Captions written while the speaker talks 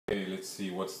let's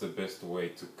see what's the best way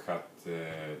to cut.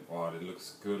 Oh, it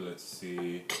looks good. Let's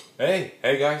see. Hey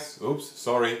guys. Oops,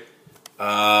 sorry.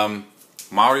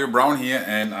 Mario Brown here,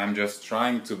 and I'm just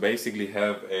trying to basically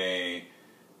have a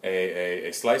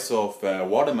slice of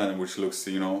watermelon, which looks,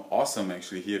 you know, awesome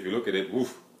actually. Here, if you look at it,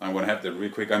 oof, I'm gonna have that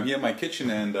real quick. I'm here in my kitchen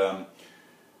and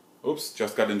oops,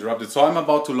 just got interrupted. So I'm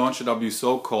about to launch a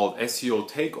WSO called SEO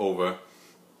Takeover,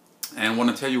 and I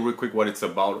want to tell you real quick what it's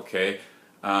about, okay?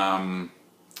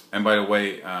 And by the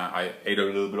way, I ate a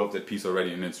little bit of that piece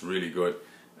already, and it's really good.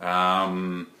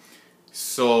 But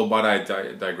I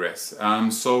digress.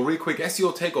 So real quick,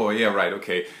 SEO Takeover, yeah, right,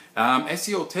 okay.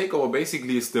 SEO Takeover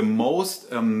basically is the most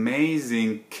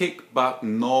amazing kick butt,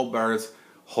 no barrels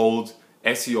hold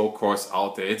SEO course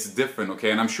out there. It's different,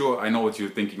 okay, and I'm sure I know what you're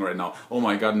thinking right now. Oh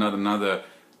my god, not another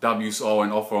WSO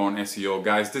and offer on SEO.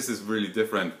 Guys, this is really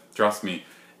different, trust me.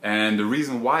 And the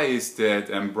reason why is that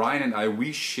Brian and I,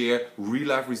 we share real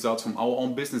life results from our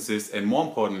own businesses, and more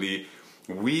importantly,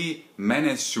 we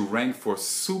managed to rank for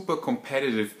super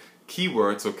competitive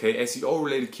keywords, okay, SEO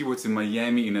related keywords in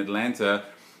Miami, in Atlanta,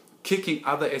 kicking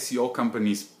other SEO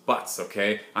companies' butts,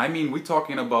 okay? I mean, we're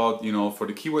talking about, you know, for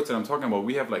the keywords that I'm talking about,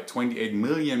 we have like 28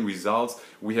 million results.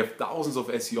 We have thousands of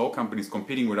SEO companies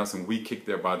competing with us, and we kick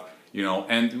their butt, you know,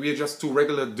 and we are just two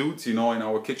regular dudes, you know, in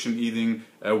our kitchen eating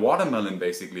watermelon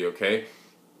basically, okay?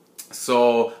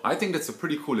 So I think that's a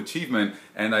pretty cool achievement,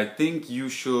 and I think you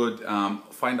should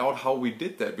find out how we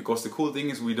did that, because the cool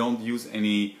thing is we don't use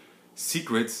any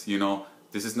secrets, you know.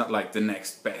 This is not like the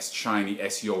next best shiny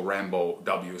SEO Rambo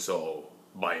WSO,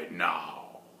 buy it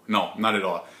now. No, not at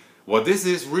all. What this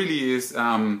is really is,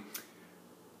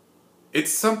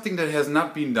 it's something that has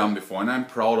not been done before, and I'm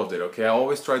proud of it, okay? I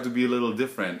always try to be a little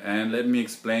different, and let me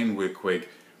explain real quick.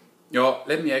 You know,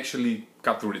 let me actually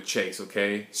cut through the chase,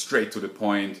 okay? Straight to the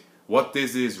point. What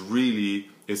this is really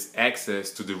is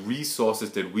access to the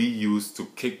resources that we use to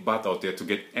kick butt out there to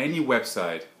get any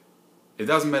website. It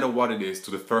doesn't matter what it is,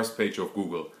 to the first page of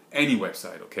Google, any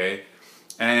website, okay?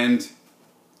 And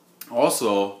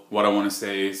also, what I want to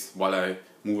say is, while I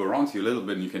move around here a little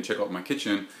bit and you can check out my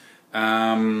kitchen,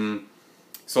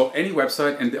 so any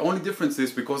website, and the only difference is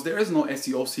because there is no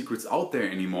SEO secrets out there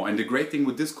anymore. And the great thing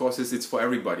with this course is it's for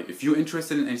everybody. If you're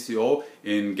interested in SEO,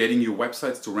 in getting your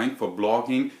websites to rank for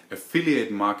blogging,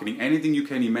 affiliate marketing, anything you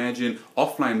can imagine,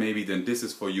 offline maybe, then this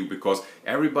is for you, because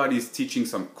everybody is teaching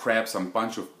some crap, some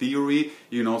bunch of theory,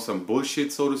 you know, some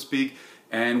bullshit, so to speak.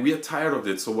 And we are tired of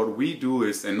it. So what we do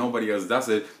is, and nobody else does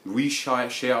it, we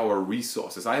share our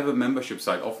resources. I have a membership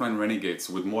site, Offline Renegades,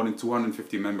 with more than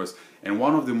 250 members. And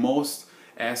one of the most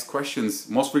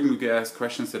frequently asked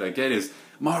questions that I get is,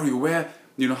 Mario, where,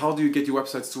 you know, how do you get your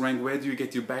websites to rank? Where do you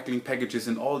get your backlink packages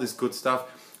and all this good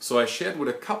stuff? So I shared with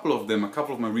a couple of them, a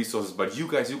couple of my resources, but you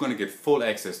guys, you're gonna get full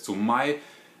access to my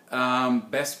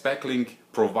best backlink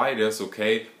providers,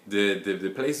 okay?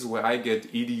 The places where I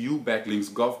get EDU backlinks,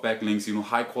 Gov backlinks, you know,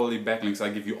 high quality backlinks. I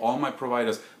give you all my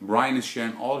providers. Brian is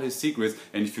sharing all his secrets,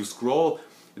 and if you scroll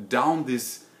down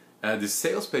this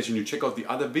sales page and you check out the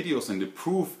other videos and the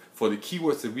proof for the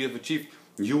keywords that we have achieved,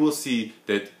 you will see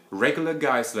that regular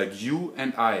guys like you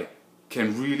and I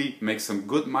can really make some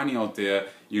good money out there,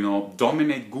 you know,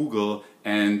 dominate Google,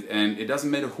 and it doesn't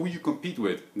matter who you compete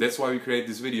with. That's why we create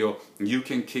this video. You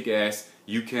can kick ass,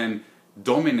 you can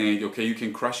dominate, okay, you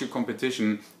can crush your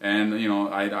competition, and you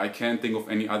know, I can't think of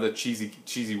any other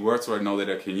cheesy words right now that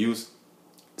I can use.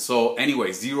 So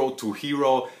anyway, zero to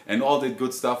hero and all that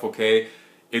good stuff, okay?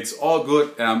 It's all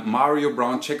good. Mario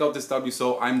Brown, check out this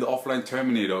WSO. I'm the Offline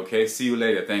Terminator, okay? See you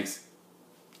later, thanks.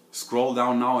 Scroll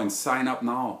down now and sign up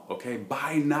now, okay?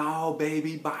 Buy now,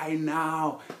 baby, buy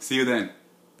now. See you then.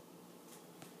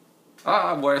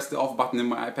 Ah, where's the off button in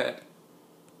my iPad?